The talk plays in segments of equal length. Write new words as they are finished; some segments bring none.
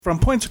From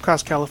points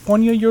across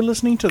California, you're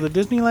listening to the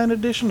Disneyland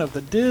edition of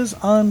the Diz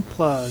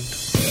Unplugged.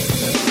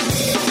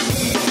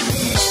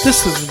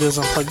 This is the Diz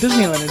Unplugged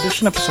Disneyland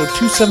edition, episode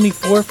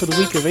 274 for the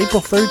week of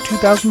April 3rd,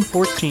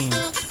 2014.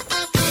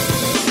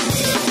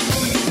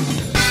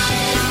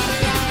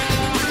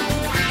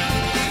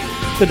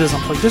 The Diz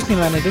Unplugged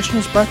Disneyland edition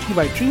is brought to you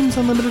by Dreams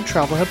Unlimited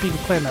Travel, helping you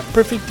plan a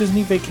perfect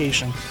Disney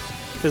vacation.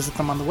 Visit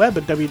them on the web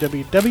at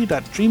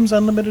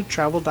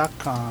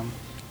www.dreamsunlimitedtravel.com.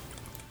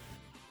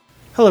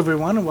 Hello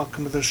everyone and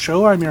welcome to the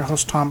show. I'm your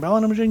host Tom Bell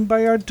and I'm joined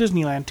by our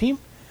Disneyland team,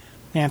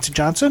 Nancy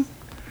Johnson,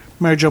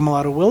 Mary Jo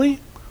Mulatto-Willie,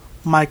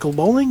 Michael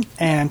Bowling,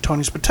 and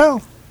Tony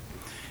Spittell.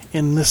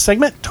 In this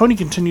segment, Tony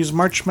continues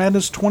March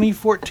Madness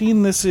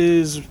 2014. This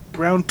is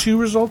round 2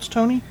 results,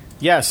 Tony?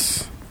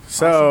 Yes.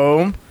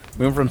 So, awesome.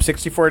 We went from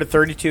 64 to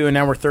 32 and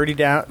now we're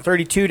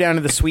 32 down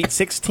to the Sweet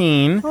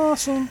 16.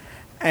 Awesome.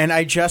 And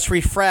I just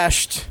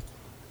refreshed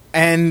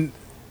and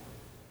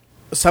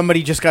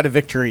somebody just got a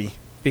victory.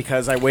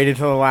 Because I waited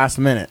till the last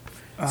minute.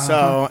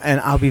 So,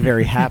 and I'll be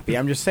very happy.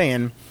 I'm just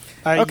saying.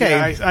 Okay.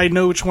 Yeah, I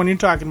know which one you're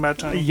talking about,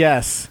 Tony.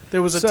 Yes.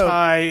 There was a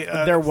tie.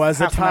 There was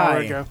a tie. Half an hour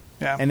ago.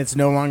 Yeah. And it's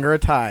no longer a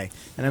tie.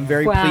 And I'm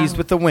very pleased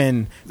with the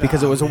win.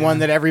 Because it was one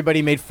that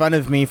everybody made fun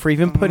of me for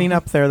even putting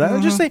up there. That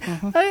I just say,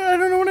 I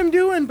don't know what I'm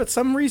doing. But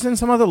some reason,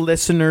 some other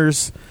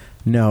listeners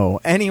know.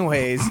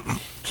 Anyways,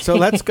 so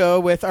let's go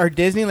with our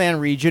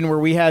Disneyland region where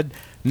we had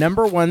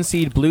number 1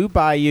 seed Blue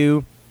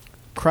Bayou.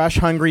 Crush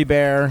Hungry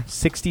Bear,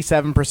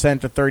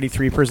 67% to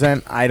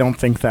 33%. I don't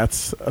think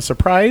that's a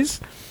surprise.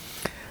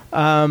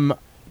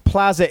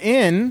 Plaza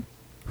Inn,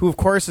 who of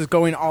course is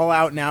going all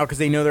out now because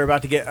they know they're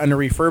about to get under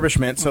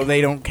refurbishment, so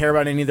they don't care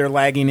about any of their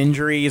lagging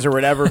injuries or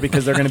whatever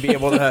because they're going to be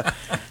able to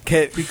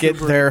get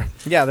their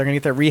they're going to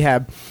get their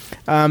rehab.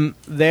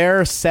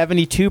 They're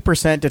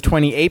 72% to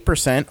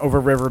 28% over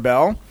River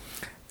Belle.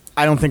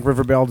 I don't think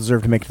River Belle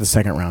deserved to make it to the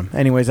second round.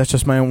 Anyways, that's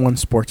just my own one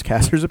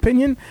sportscaster's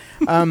opinion.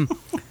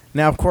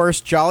 Now, of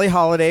course, Jolly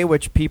Holiday,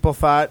 which people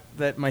thought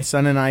that my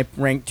son and I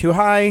ranked too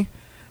high,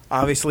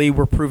 obviously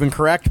we're proven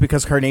correct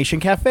because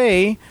Carnation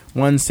Cafe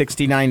won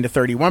 69 to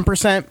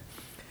 31%.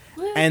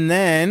 And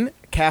then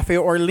Cafe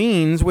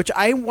Orleans, which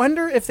I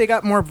wonder if they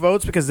got more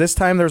votes because this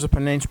time there's a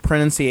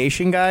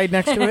pronunciation guide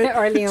next to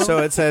it. So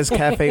it says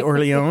Cafe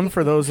Orleans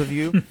for those of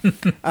you.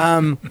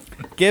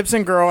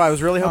 Gibson Girl, I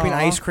was really hoping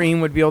Ice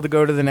Cream would be able to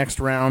go to the next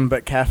round,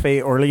 but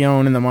Cafe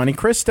Orleans and the Monte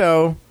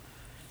Cristo...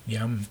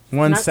 Yum.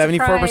 Won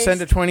 74%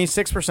 to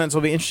 26%. So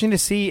it'll be interesting to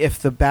see if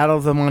the Battle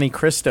of the Monte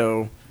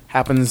Cristo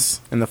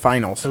happens in the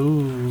finals.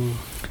 Ooh.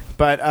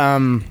 But,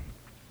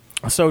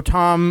 so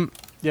Tom,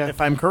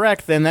 if I'm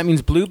correct, then that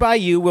means Blue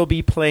Bayou will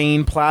be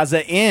playing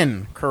Plaza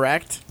Inn,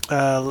 correct?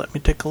 Let me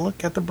take a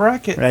look at the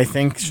bracket. I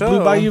think so.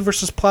 Blue Bayou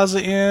versus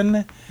Plaza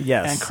Inn.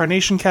 Yes. And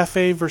Carnation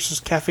Cafe versus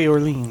Cafe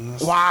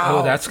Orleans. Wow.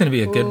 Oh, that's going to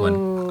be a good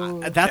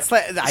one. That's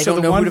like, I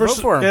don't know who to vote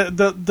for.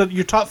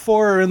 Your top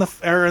 4 are in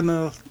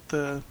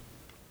the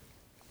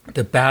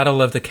The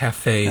Battle of the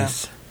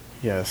Cafes.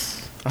 Yeah.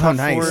 Yes. Top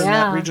nice. 4 in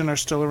that region are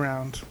still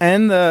around.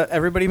 And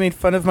everybody made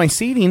fun of my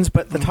seedings,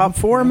 but the top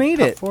 4 made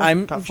it.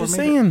 I'm just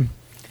saying.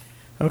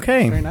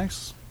 Okay. Very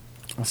nice.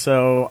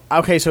 So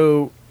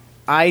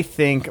I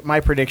think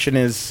my prediction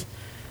is,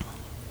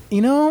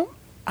 I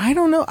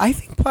don't know. I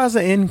think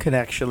Plaza Inn could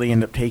actually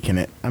end up taking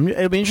it.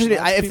 It'll be interesting.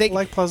 If they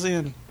like Plaza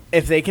Inn.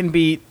 If they can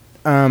beat...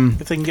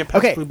 if they can get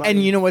past Blue Bayou.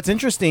 And you know what's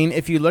interesting?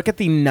 If you look at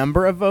the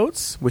number of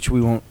votes, which we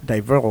won't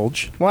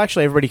divulge... Well,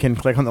 actually, everybody can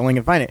click on the link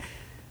and find it.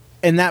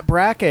 In that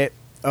bracket,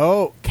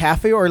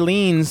 Cafe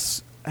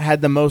Orleans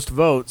had the most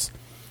votes,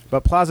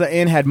 but Plaza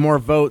Inn had more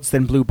votes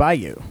than Blue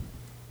Bayou.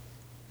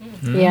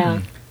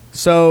 Yeah.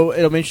 So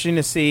it'll be interesting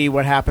to see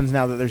what happens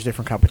now that there's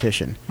different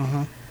competition.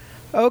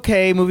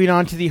 Okay, moving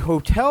on to the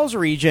hotels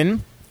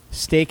region.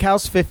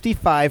 Steakhouse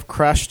 55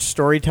 crushed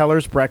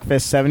Storyteller's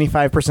Breakfast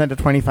 75% to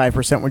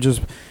 25%, which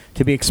is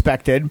to be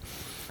expected.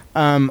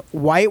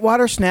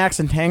 Whitewater Snacks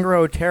and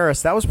Tangaroa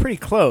Terrace, that was pretty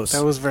close.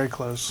 That was very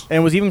close. And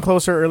it was even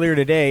closer earlier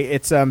today.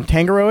 It's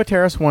Tangaroa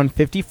Terrace won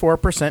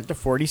 54% to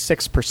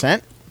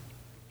 46%.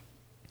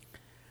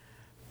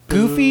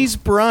 Goofy's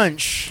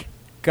Brunch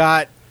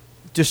got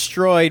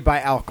destroyed by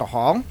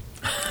alcohol.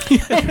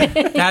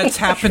 That's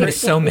happened to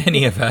so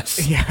many of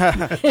us.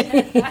 Yeah.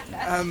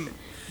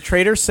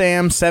 Trader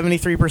Sam's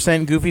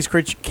 73%, Goofy's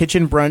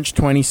Kitchen Brunch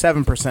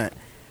 27%.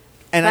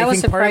 And that I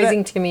was think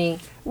surprising to me.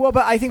 Well,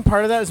 but I think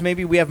part of that is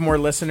maybe we have more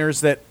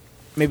listeners that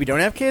maybe don't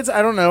have kids.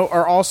 I don't know.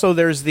 Or also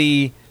there's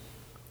maybe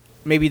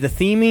the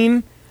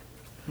theming.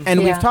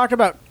 And we've talked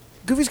about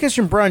Goofy's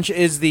Kitchen Brunch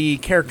is the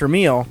character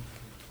meal.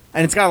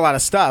 And it's got a lot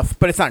of stuff,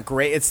 but it's not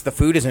great. The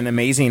food isn't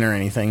amazing or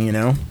anything,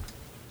 There's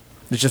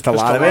just a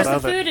lot of it. The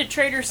food at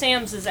Trader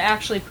Sam's is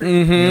actually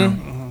pretty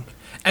good.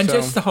 And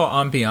just the whole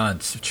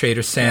ambiance of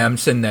Trader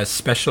Sam's and the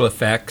special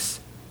effects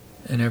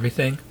and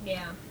everything.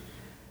 Yeah.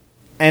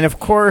 And of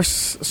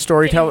course,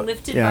 Storyteller... Getting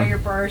lifted by your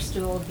bar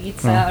stool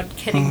beats out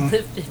getting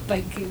lifted by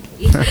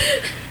Goofy.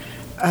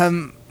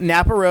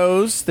 Napa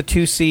Rose, the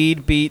 2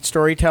 seed, beat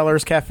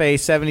Storytellers Cafe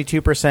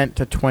 72%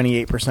 to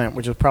 28%,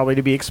 which is probably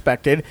to be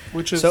expected.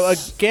 Which is so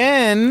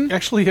again,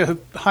 actually a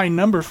high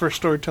number for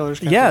Storytellers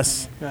Cafe.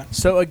 Yes. Yeah.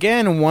 So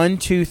again, 1,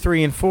 2,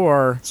 3, and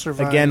 4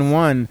 Survive. again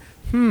won.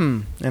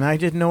 And I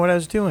didn't know what I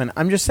was doing.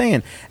 I'm just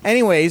saying.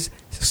 Anyways,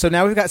 so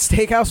now we've got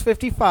Steakhouse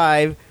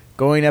 55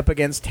 going up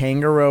against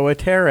Tangaroa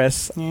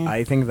Terrace. Yeah.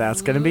 I think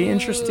that's going to be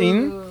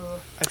interesting.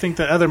 I think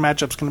the other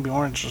matchup's going to be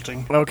more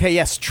interesting. Okay,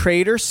 yes,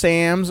 Trader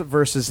Sam's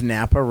versus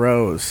Napa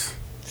Rose.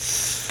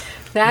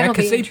 That'll be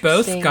because they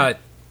interesting. both got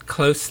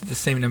close to the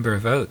same number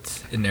of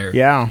votes in their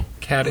Yeah.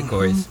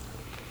 categories.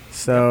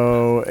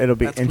 So it'll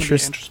be That's going to be an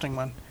interesting. interesting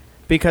one.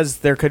 Because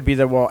there could be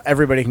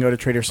everybody can go to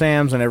Trader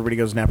Sam's and everybody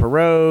goes to Napa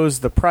Rose,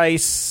 the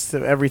price,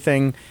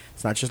 everything.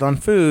 It's not just on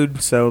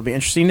food, so it'll be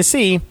interesting to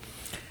see.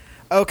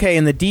 Okay,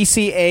 in the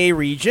DCA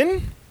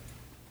region,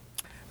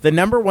 the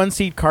number 1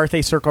 seed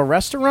Carthay Circle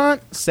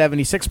Restaurant,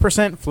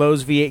 76%.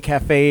 Flo's V8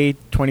 Cafe,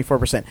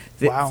 24%.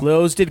 Wow.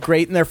 Flo's did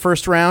great in their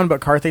first round,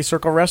 but Carthay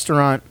Circle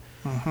Restaurant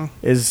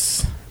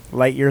is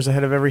light years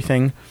ahead of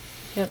everything.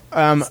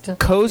 Yep. Still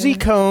Cozy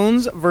good.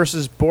 Cones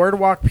versus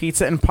Boardwalk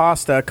Pizza and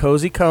Pasta.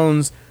 Cozy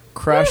Cones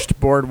crushed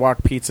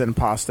Boardwalk Pizza and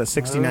Pasta,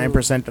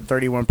 69% to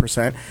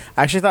 31%.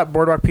 I actually thought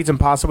Boardwalk Pizza and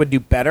Pasta would do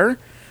better.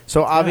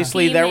 So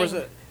obviously there was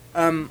a...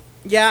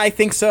 yeah, I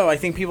think so. I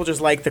think people just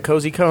like the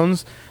Cozy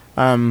Cones.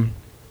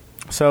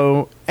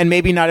 So, and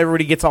maybe not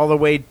everybody gets all the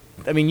way...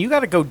 I mean, you got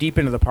to go deep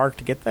into the park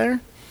to get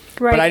there.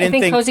 Right. But I I didn't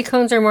think think- cozy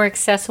cones are more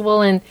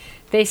accessible and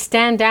they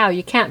stand out.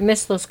 You can't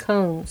miss those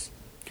cones.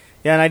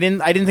 Yeah,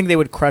 and I didn't think they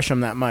would crush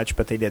them that much,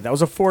 but they did. That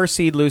was a 4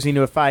 seed losing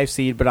to a 5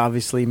 seed, but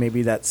obviously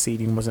maybe that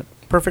seeding wasn't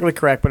perfectly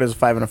correct, but it was a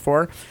 5 and a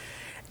 4.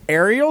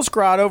 Ariel's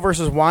Grotto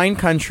versus Wine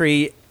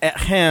Country.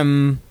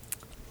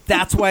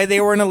 That's why they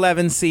were an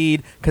 11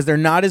 seed, because they're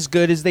not as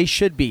good as they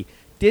should be.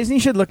 Disney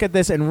should look at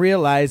this and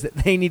realize that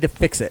they need to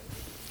fix it.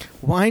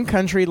 Wine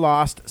Country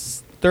lost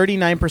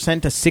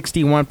 39% to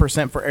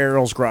 61% for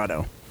Ariel's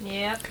Grotto.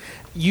 Yep.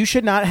 You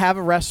should not have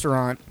a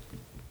restaurant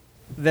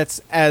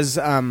that's as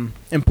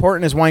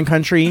important as Wine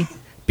Country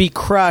be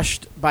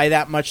crushed by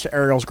that much to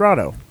Ariel's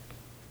Grotto.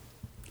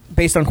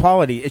 Based on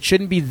quality, it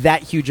shouldn't be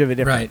that huge of a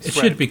difference. Right. It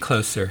should be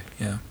closer.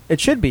 Yeah. It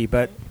should be,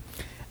 but...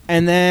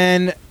 And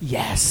then,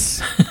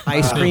 yes,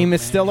 ice cream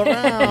is still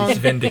around. He's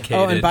vindicated.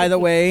 Oh, and by the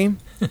way,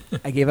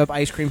 I gave up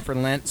ice cream for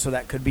Lent, so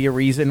that could be a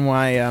reason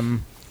why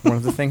one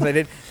of the things I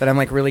did, that I'm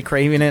like really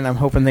craving it, and I'm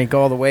hoping they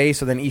go all the way,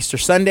 so then Easter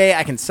Sunday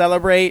I can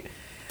celebrate.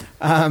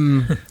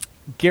 Ghirardelli,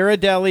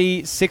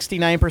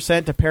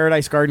 69% to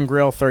Paradise Garden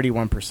Grill,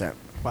 31%.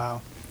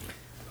 Wow.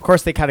 Of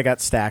course, they kind of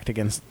got stacked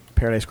against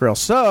Paradise Grill.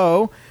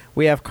 So,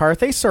 we have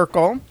Carthay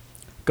Circle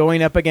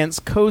going up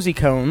against Cozy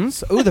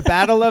Cones. Ooh, the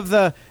battle of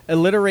the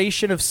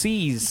alliteration of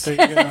C's. There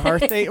you go.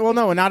 Carthay, well,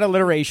 no, not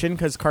alliteration,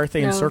 because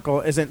Carthay and No.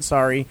 Circle isn't,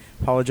 sorry,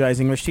 apologize,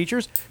 English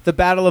teachers. The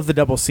battle of the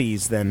double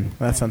C's, then.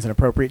 That sounds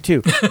inappropriate,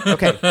 too.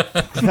 Okay.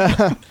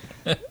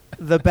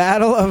 The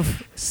battle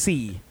of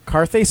C.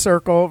 Carthay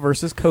Circle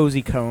versus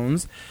Cozy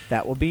Cones.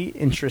 That will be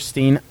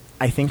interesting.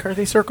 I think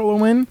Carthay Circle will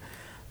win.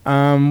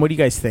 What do you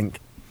guys think?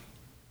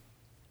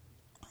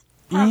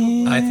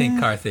 I think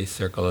Carthay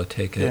Circle will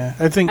take it. Yeah,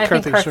 I think I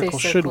think Carthay Carthay Circle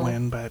should Circle.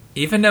 win, but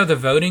Even though the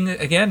voting,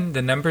 again,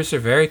 the numbers are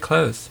very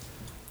close.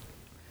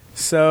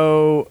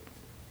 So,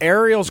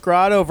 Ariel's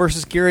Grotto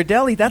versus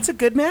Ghirardelli, that's a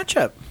good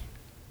matchup.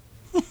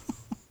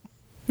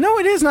 No,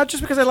 it is, not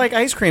just because I like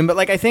ice cream, but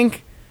like I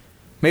think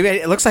maybe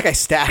it looks like I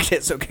stacked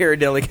it so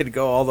Ghirardelli could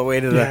go all the way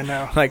to the... Yeah, I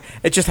know. Like,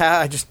 it just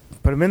I just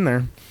put them in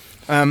there.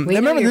 know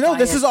Remember, you're no,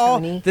 this is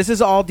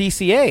biased, all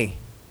DCA.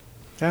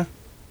 yeah.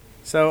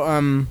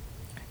 So,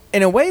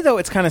 in a way, though,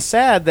 it's kind of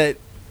sad that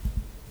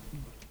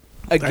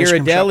a The ice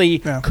cream Ghirardelli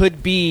shop, yeah.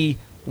 could be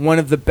one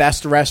of the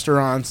best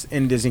restaurants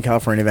in Disney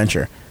California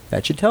Adventure.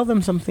 That should tell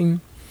them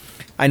something.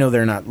 I know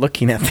they're not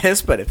looking at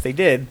this, but if they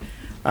did,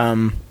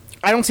 I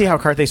don't see how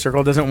Carthay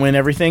Circle doesn't win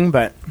everything,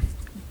 but...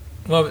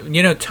 Well,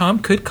 you know, Tom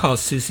could call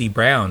Susie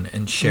Brown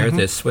and share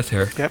this with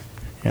her. Yep.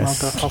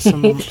 Yes. I'll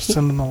send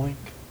them the link.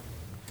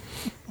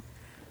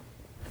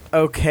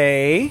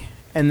 Okay,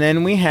 and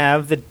then we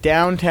have the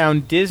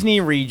Downtown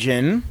Disney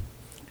region,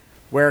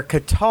 where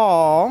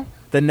Catal,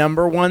 the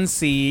number 1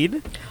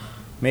 seed,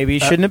 maybe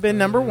it shouldn't have been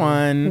number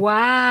 1. Wow.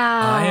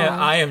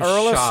 I am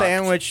Earl of shocked.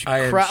 Sandwich I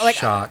am like-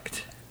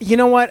 shocked. You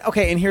know what?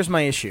 Okay, and here's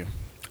my issue.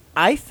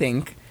 I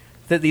think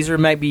that these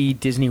might be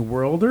Disney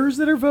Worlders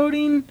that are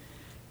voting,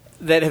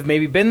 that have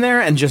maybe been there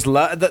and just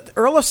love... The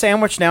Earl of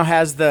Sandwich now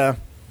has the...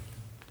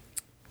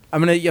 I'm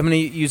gonna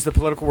use the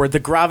political word, the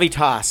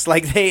gravitas.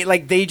 Like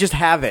they just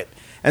have it,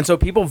 and so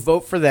people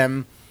vote for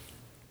them.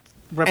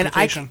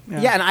 Reputation.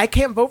 And and I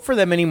can't vote for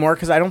them anymore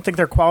because I don't think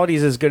their quality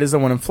is as good as the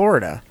one in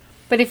Florida.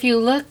 But if you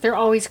look, they're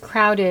always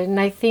crowded, and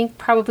I think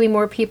probably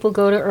more people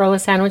go to Earl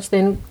of Sandwich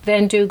than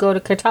do go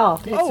to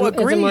Catal. It's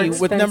Agree more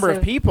with number of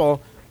expensive.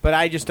 people, but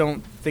I just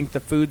don't think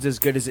the food's as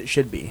good as it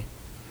should be,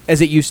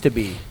 as it used to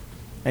be.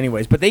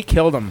 Anyways, but they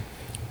killed them,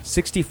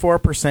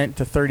 64%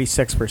 to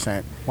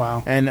 36%.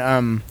 Wow.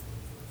 And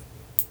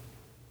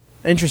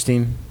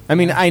Interesting. I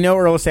mean, I know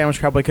Earl of Sandwich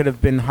probably could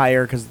have been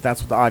higher because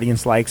that's what the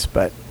audience likes,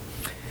 but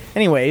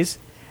anyways.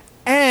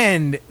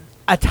 And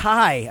a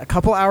tie. A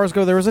couple hours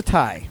ago, there was a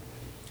tie.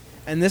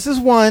 And this is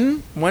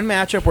one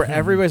matchup where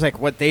everybody's like,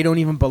 what, they don't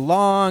even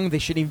belong. They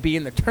shouldn't even be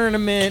in the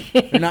tournament.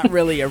 They're not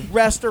really a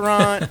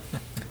restaurant.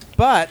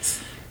 But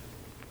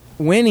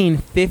winning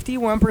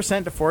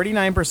 51% to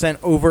 49%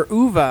 over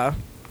Uva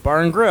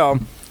Bar and Grill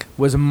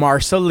was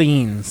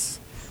Marceline's.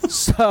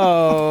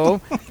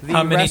 So the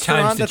How many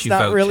restaurant times did that's you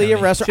not vote, really a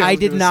Tony? restaurant. Yeah, I was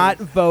did gonna not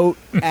say. vote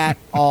at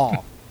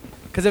all.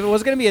 Because if it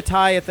was going to be a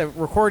tie at the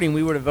recording,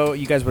 we would have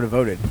voted. You guys would have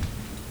voted.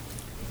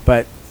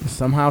 But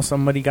somehow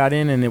somebody got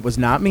in, and it was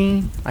not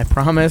me. I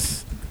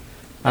promise.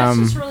 That's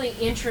just really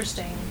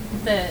interesting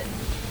that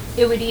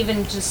it would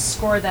even just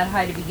score that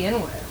high to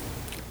begin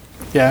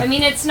with. Yeah. I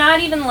mean, it's not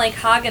even like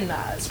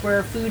Haagen-Dazs,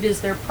 where food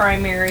is their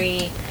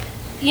primary,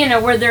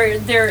 where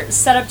they're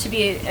set up to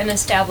be an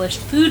established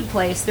food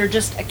place. They're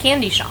just a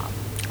candy shop.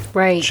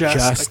 Right.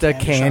 Just a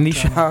candy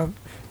Tony. shop.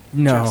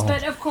 No.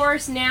 But of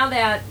course, now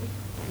that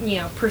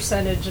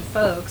percentage of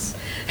folks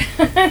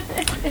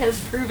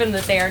has proven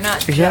that they are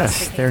not.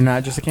 Yes, they're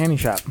not just a candy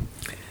shop.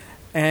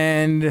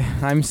 And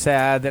I'm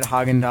sad that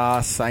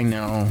Haagen-Dazs, I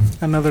know.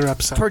 Another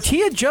upset.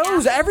 Tortilla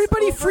Joe's,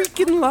 everybody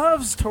freaking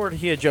loves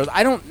Tortilla Joe's.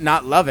 I don't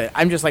not love it.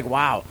 I'm just like,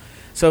 wow.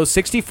 So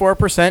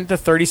 64% to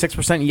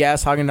 36%,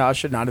 yes, Haagen-Dazs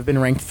should not have been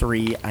ranked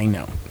 3. I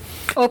know.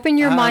 Open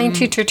your mind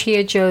to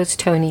Tortilla Joe's,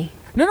 Tony.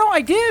 No,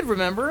 I did,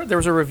 remember? There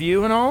was a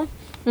review and all.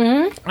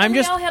 Mm-hmm. We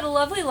all had a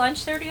lovely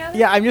lunch there together.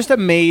 Yeah, I'm just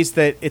amazed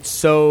that it's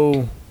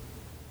so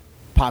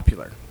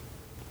popular.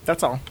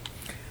 That's all.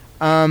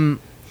 And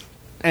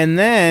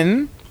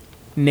then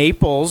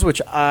Naples,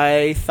 which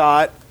I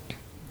thought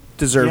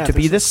deserved to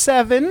be the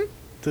 7.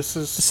 This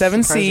is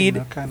 7 surprising, seed.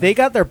 though, kind of. They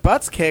got their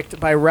butts kicked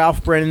by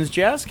Ralph Brennan's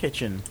Jazz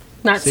Kitchen.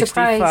 Not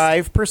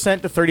surprised.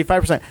 65% to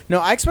 35%. No,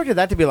 I expected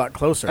that to be a lot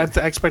closer. I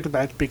expected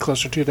that to be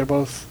closer too. They're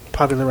both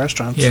popular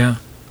restaurants. Yeah.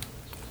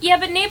 Yeah,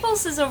 but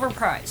Naples is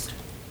overpriced.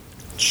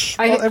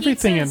 Well, everything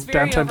Pizza in is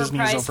very downtown Disney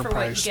is overpriced for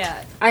what you overpriced.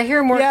 get. I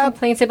hear more Yeah.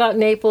 complaints about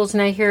Naples,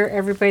 and I hear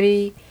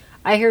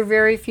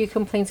very few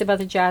complaints about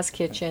the Jazz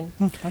Kitchen.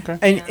 Okay.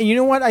 And you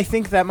know what I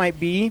think that might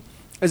be?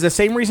 Is the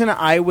same reason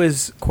I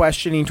was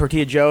questioning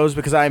Tortilla Joe's,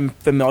 because I'm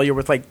familiar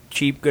with like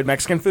cheap, good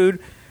Mexican food.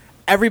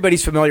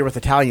 Everybody's familiar with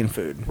Italian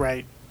food.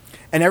 Right.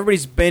 And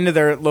everybody's been to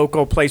their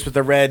local place with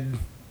the red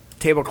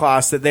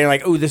tablecloths that they're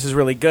like, oh, this is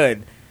really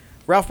good.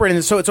 Ralph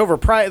Brennan, so it's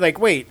overpriced. Like,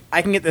 wait,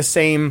 I can get the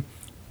same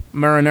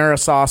marinara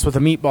sauce with a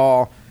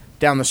meatball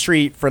down the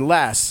street for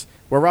less.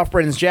 Where Ralph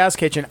Brennan's Jazz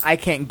Kitchen, I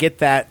can't get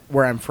that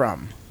where I'm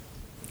from.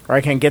 Or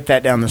I can't get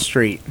that down the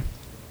street.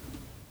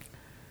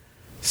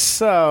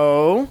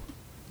 So,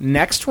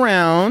 next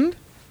round,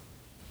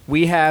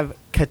 we have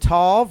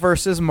Catal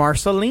versus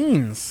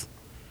Marceline's.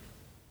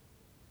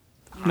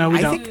 No, we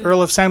I don't. think-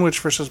 Earl of Sandwich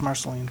versus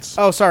Marceline's.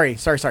 Oh, sorry.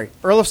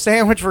 Earl of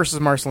Sandwich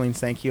versus Marceline's.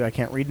 Thank you. I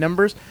can't read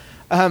numbers.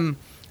 I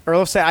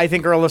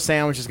think Earl of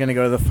Sandwich is going to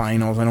go to the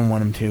finals. I don't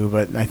want him to,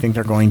 but I think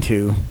they're going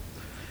to.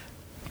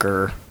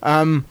 Grr.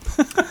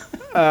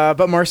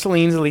 But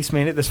Marceline's at least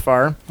made it this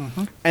far.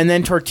 Mm-hmm. And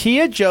then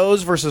Tortilla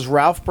Joe's versus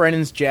Ralph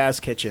Brennan's Jazz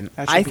Kitchen.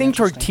 That should I be think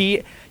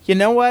interesting. You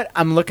know what?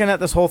 I'm looking at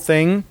this whole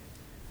thing.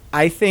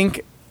 I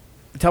think.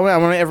 I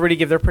want everybody to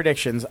give their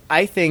predictions.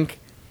 I think.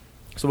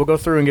 So we'll go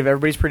through and give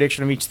everybody's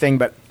prediction of each thing,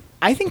 but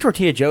I think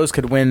Tortilla Joe's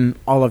could win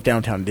all of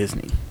downtown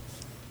Disney.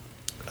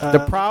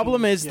 The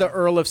problem is the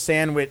Earl of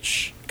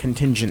Sandwich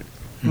contingent.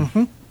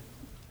 Mm-hmm.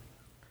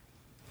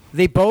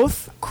 They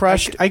both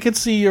crushed. I could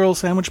see Earl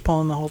Sandwich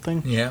pulling the whole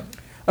thing. Yeah.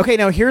 Okay,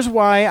 now here's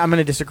why I'm going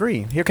to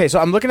disagree. Okay, so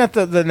I'm looking at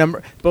the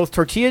number. Both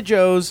Tortilla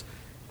Joe's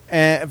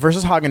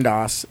versus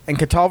Haagen-Dazs and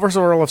Catal versus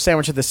Earl of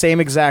Sandwich had the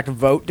same exact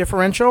vote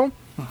differential.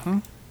 Mm-hmm.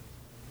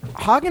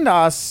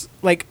 Haagen-Dazs,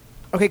 like,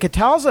 okay,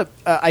 Catal's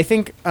I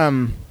think.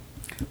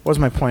 What was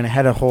my point? I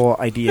had a whole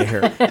idea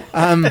here.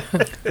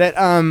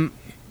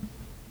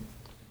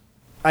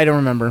 I don't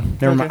remember.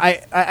 Never mind.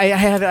 I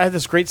had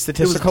this great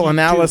statistical deep,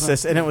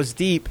 analysis, too, huh? and it was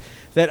deep.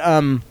 That I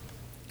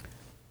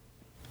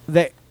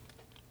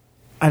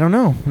don't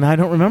know. No, I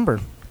don't remember.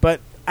 But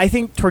I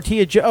think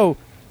Tortilla Joe.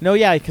 No,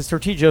 yeah, because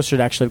Tortilla Joe should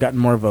actually have gotten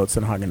more votes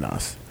than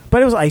Haagen-Dazs.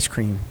 But it was ice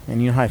cream, and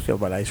you know how I feel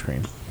about ice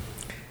cream.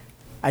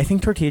 I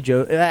think Tortilla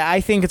Joe. I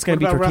think it's going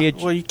to be Tortilla.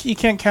 Well, you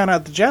can't count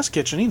out the Jazz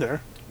Kitchen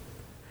either.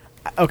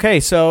 Okay,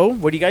 so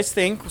what do you guys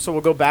think? So we'll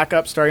go back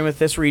up, starting with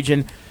this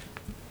region.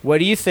 What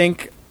do you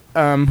think?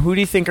 Who do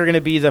you think are going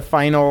to be the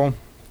final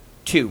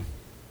 2?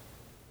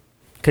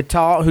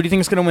 Catal. Who do you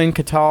think is going to win?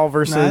 Catal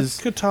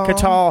versus Not Catal.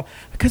 Catal,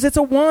 because it's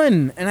a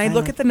 1, and I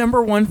look at the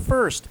number 1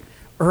 first.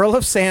 Earl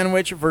of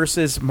Sandwich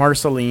versus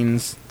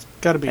Marceline's.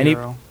 Got to be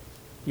Earl.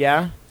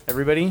 Yeah,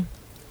 everybody.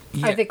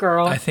 I think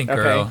Earl. I think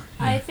Okay. Earl.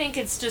 I think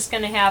it's just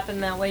going to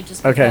happen that way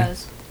just Okay.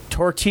 because.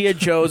 Tortilla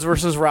Joe's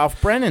versus Ralph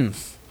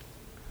Brennan's.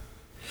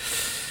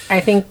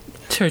 I think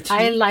Tortilla.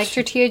 I like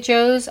Tortilla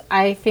Joe's.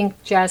 I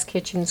think Jazz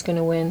Kitchen's going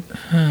to win.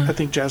 I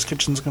think Jazz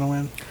Kitchen's going to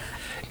win.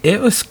 It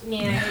was. Yeah,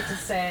 I hate to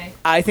say.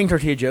 I think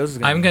Tortilla Joe's is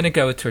going to I'm going to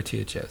go with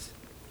Tortilla Joe's.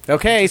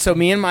 Okay, so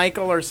me and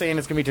Michael are saying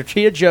it's going to be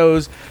Tortilla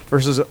Joe's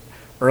versus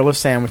Earl of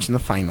Sandwich in the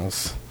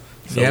finals.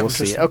 So Yep. we'll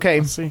see. Okay,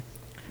 Let's see.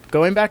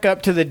 going back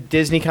up to the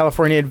Disney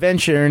California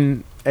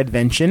Adventure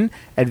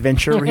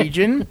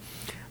region.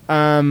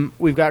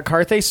 We've got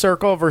Carthay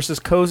Circle versus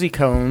Cozy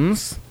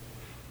Cones.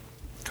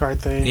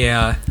 Carthay.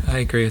 Yeah, I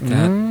agree with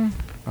that.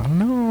 Oh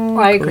no,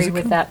 I agree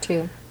with that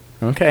too.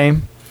 Okay,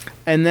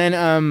 and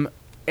then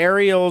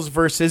Ariel's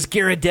versus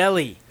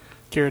Ghirardelli.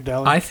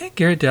 Ghirardelli. I think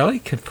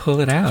Ghirardelli could pull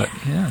it out.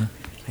 Yeah.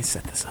 I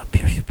set this up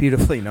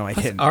beautifully. No, I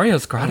didn't.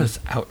 Ariel's Grotto's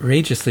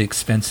outrageously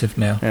expensive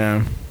now.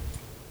 Yeah.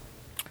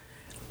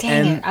 Dang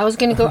And- it!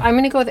 I'm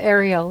gonna go with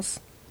Ariel's.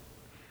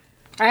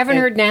 I haven't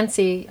heard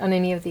Nancy on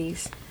any of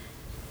these.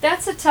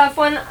 That's a tough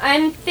one.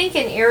 I'm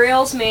thinking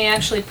Ariel's may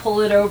actually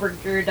pull it over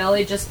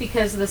Ghirardelli just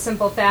because of the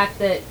simple fact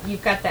that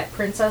you've got that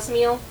princess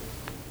meal.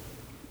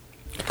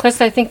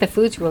 Plus, I think the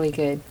food's really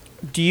good.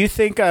 Do you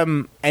think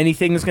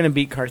anything is going to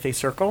beat Carthay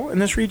Circle in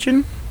this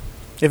region?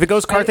 If it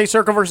goes Carthay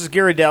Circle versus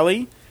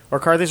Ghirardelli or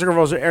Carthay Circle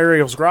versus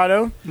Ariel's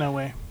Grotto? No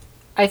way.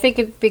 I think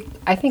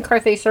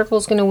Carthay Circle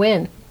is going to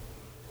win.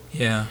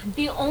 Yeah.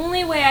 The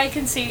only way I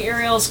can see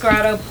Ariel's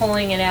Grotto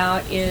pulling it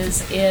out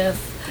is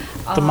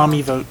if The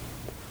mommy vote.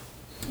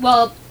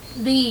 well,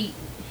 the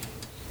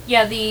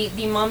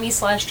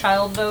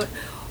mommy/child vote,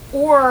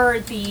 or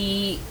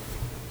the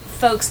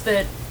folks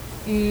that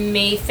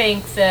may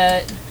think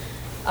that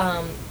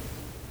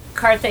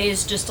Carthay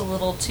is just a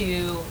little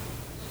too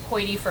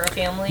hoity for a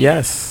family.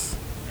 Yes.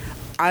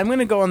 I'm going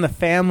to go on the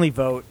family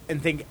vote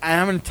and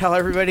I'm going to tell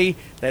everybody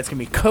that it's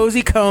going to be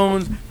Cozy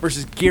Cones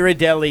versus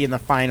Ghirardelli in the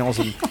finals,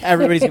 and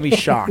everybody's going to be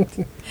shocked.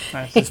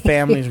 Nice. His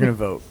families are going to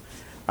vote.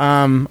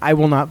 I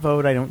will not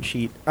vote. I don't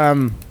cheat.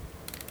 And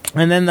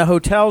then the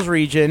hotels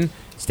region,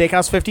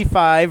 Steakhouse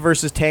 55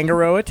 versus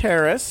Tangaroa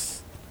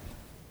Terrace.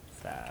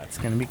 That's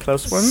going to be a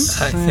close one.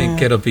 I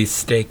think it'll be Yeah,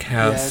 it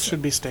Steakhouse.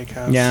 should be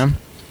Steakhouse. Yeah.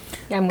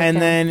 Yeah, I'm with And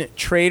them. then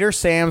Trader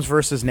Sam's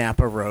versus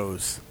Napa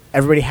Rose.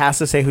 Everybody has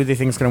to say who they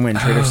think is going to win,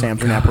 Trader Oh,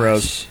 Sam's or Napa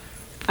Rose. gosh.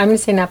 I'm going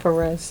to say Napa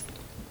Rose.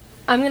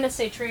 I'm going to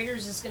say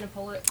Traders is going to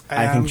pull it. I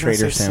think I'm gonna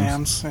Trader say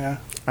Sam's. Yeah.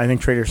 I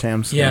think Trader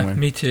Sam's is going Yeah, to win.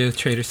 me too.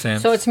 Trader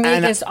Sam's. So it's me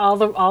And- against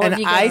all of And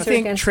you I guys.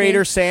 think against Trader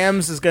me?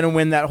 Sam's is going to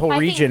win that whole I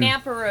region. think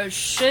Napa Rose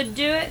should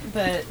do it,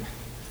 but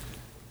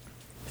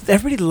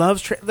Everybody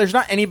loves there's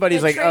not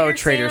anybody's but like, oh,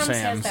 Trader has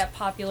Sam's. that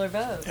popular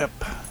vote. Yep.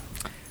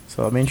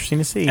 So it'll be interesting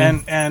to see.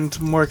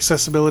 And more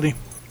accessibility.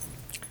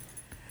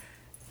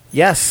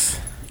 Yes,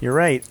 you're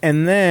right.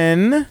 And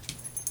then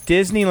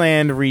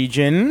Disneyland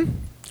region,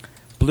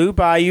 Blue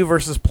Bayou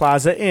versus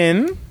Plaza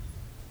Inn.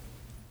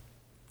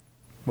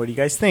 What do you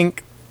guys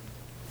think?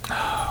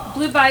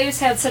 Blue Bayou's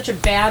had such a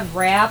bad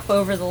rap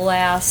over the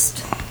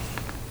last.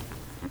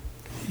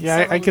 Yeah, I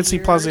Several could see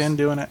Plaza years. Inn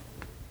doing it.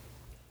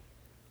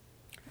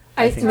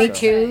 think Me so.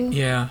 too.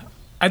 Yeah.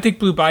 I think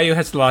Blue Bayou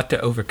has a lot to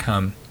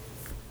overcome.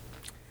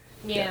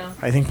 Yeah.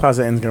 I think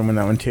Plaza Inn's going to win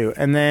that one too.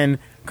 And then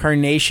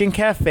Carnation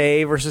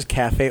Cafe versus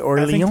Cafe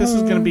Orleans. I think this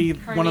is going to be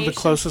one of the Carnation.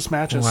 closest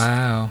matches.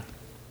 Wow.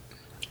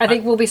 I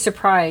think we'll be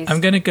surprised.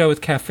 I'm going to go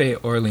with Cafe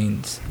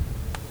Orleans.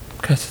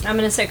 'Cause I'm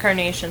going to say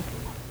Carnation.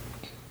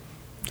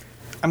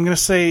 I'm going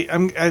to say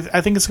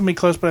I think it's going to be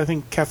close, but I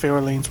think Cafe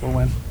Orleans will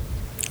win.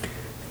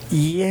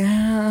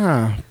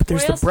 Yeah, but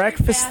there's Royal the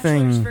breakfast Street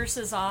Bachelors thing.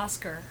 versus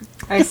Oscar.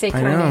 I say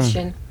I know.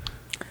 Carnation.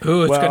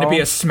 ooh, it's going to be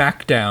Well- a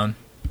smackdown.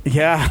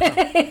 Yeah.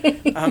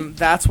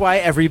 That's why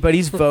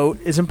everybody's vote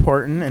is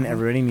important, and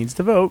everybody needs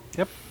to vote.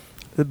 Yep.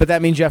 But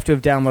that means you have to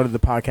have downloaded the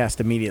podcast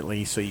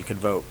immediately so you can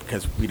vote,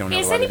 because we don't know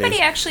Has a lot of anybody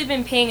days. actually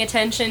been paying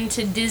attention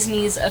to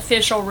Disney's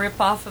official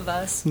ripoff of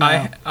us?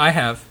 No. I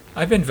have.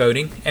 I've been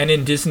voting, and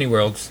in Disney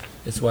Worlds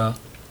as well.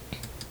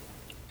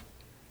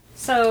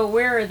 So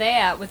where are they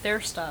at with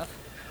their stuff?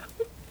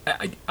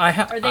 I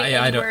have. Are they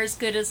I anywhere don't. as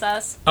good as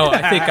us? Oh,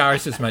 I think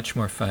ours is much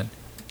more fun.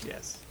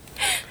 Yes.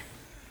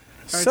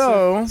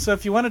 So, So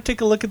if you want to take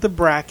a look at the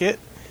bracket,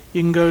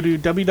 you can go to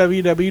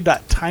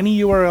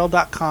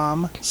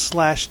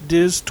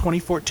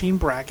www.tinyurl.com/diz2014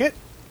 bracket.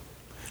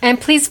 And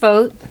please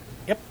vote.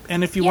 Yep.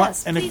 And if you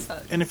Yes, want please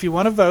vote. and if you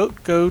want to vote,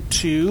 go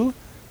to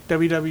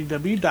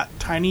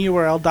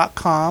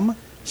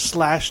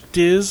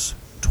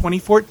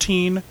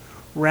www.tinyurl.com/diz2014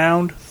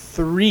 round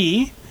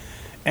 3,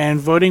 and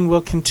voting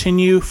will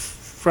continue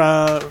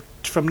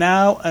from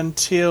now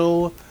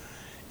until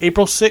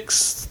April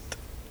 6th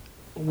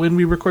when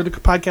we record the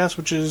podcast,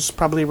 which is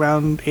probably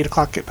around 8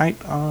 o'clock at night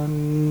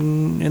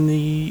in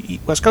the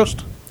West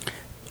Coast.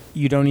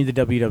 you don't need the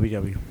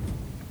www.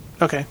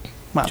 Okay.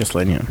 Well, Just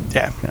letting you know.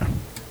 yeah. Yeah.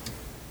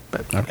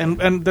 But, Okay.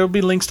 and there'll be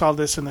links to all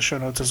this in the show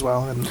notes as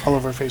well, and all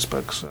over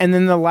Facebook. So. And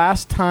then the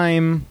last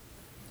time,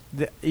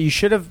 you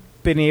should have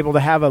been able to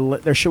have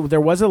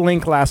there was a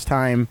link last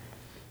time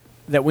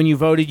that when you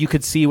voted, you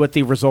could see what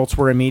the results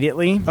were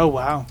immediately. Oh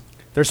wow!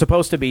 They're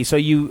supposed to be. So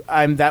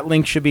that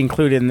link should be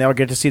included, and they'll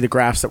get to see the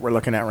graphs that we're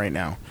looking at right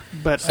now.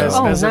 But So-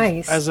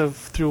 nice. as of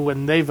through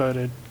when they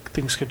voted,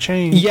 things could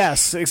change.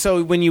 Yes.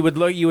 So when you would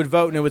look, you would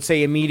vote, and it would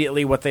say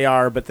immediately what they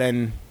are, but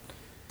then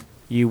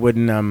you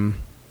wouldn't.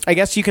 I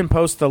guess you can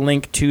post the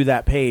link to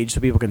that page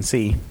so people can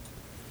see.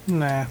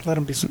 Nah, let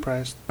them be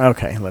surprised.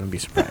 Okay, let them be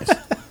surprised.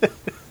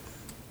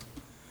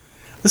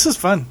 This is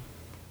fun.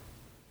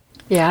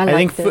 Yeah, I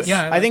like this.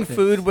 I think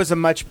food was a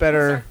much It's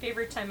better. our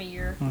favorite time of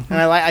year. And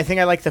I think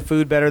I like the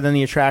food better than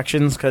the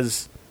attractions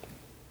because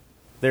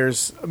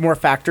there's more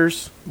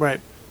factors. Right.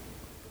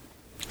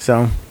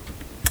 So,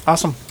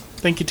 Awesome.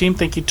 Thank you, team.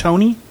 Thank you,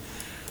 Tony.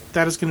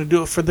 That is going to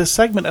do it for this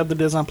segment of the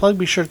Diz Unplugged.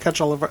 Be sure to catch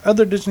all of our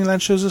other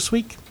Disneyland shows this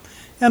week.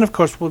 And, of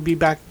course, we'll be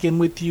back again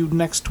with you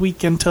next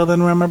week. Until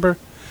then, remember,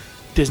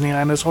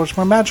 Disneyland is always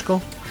more magical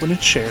when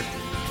it's shared.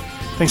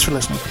 Thanks for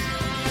listening.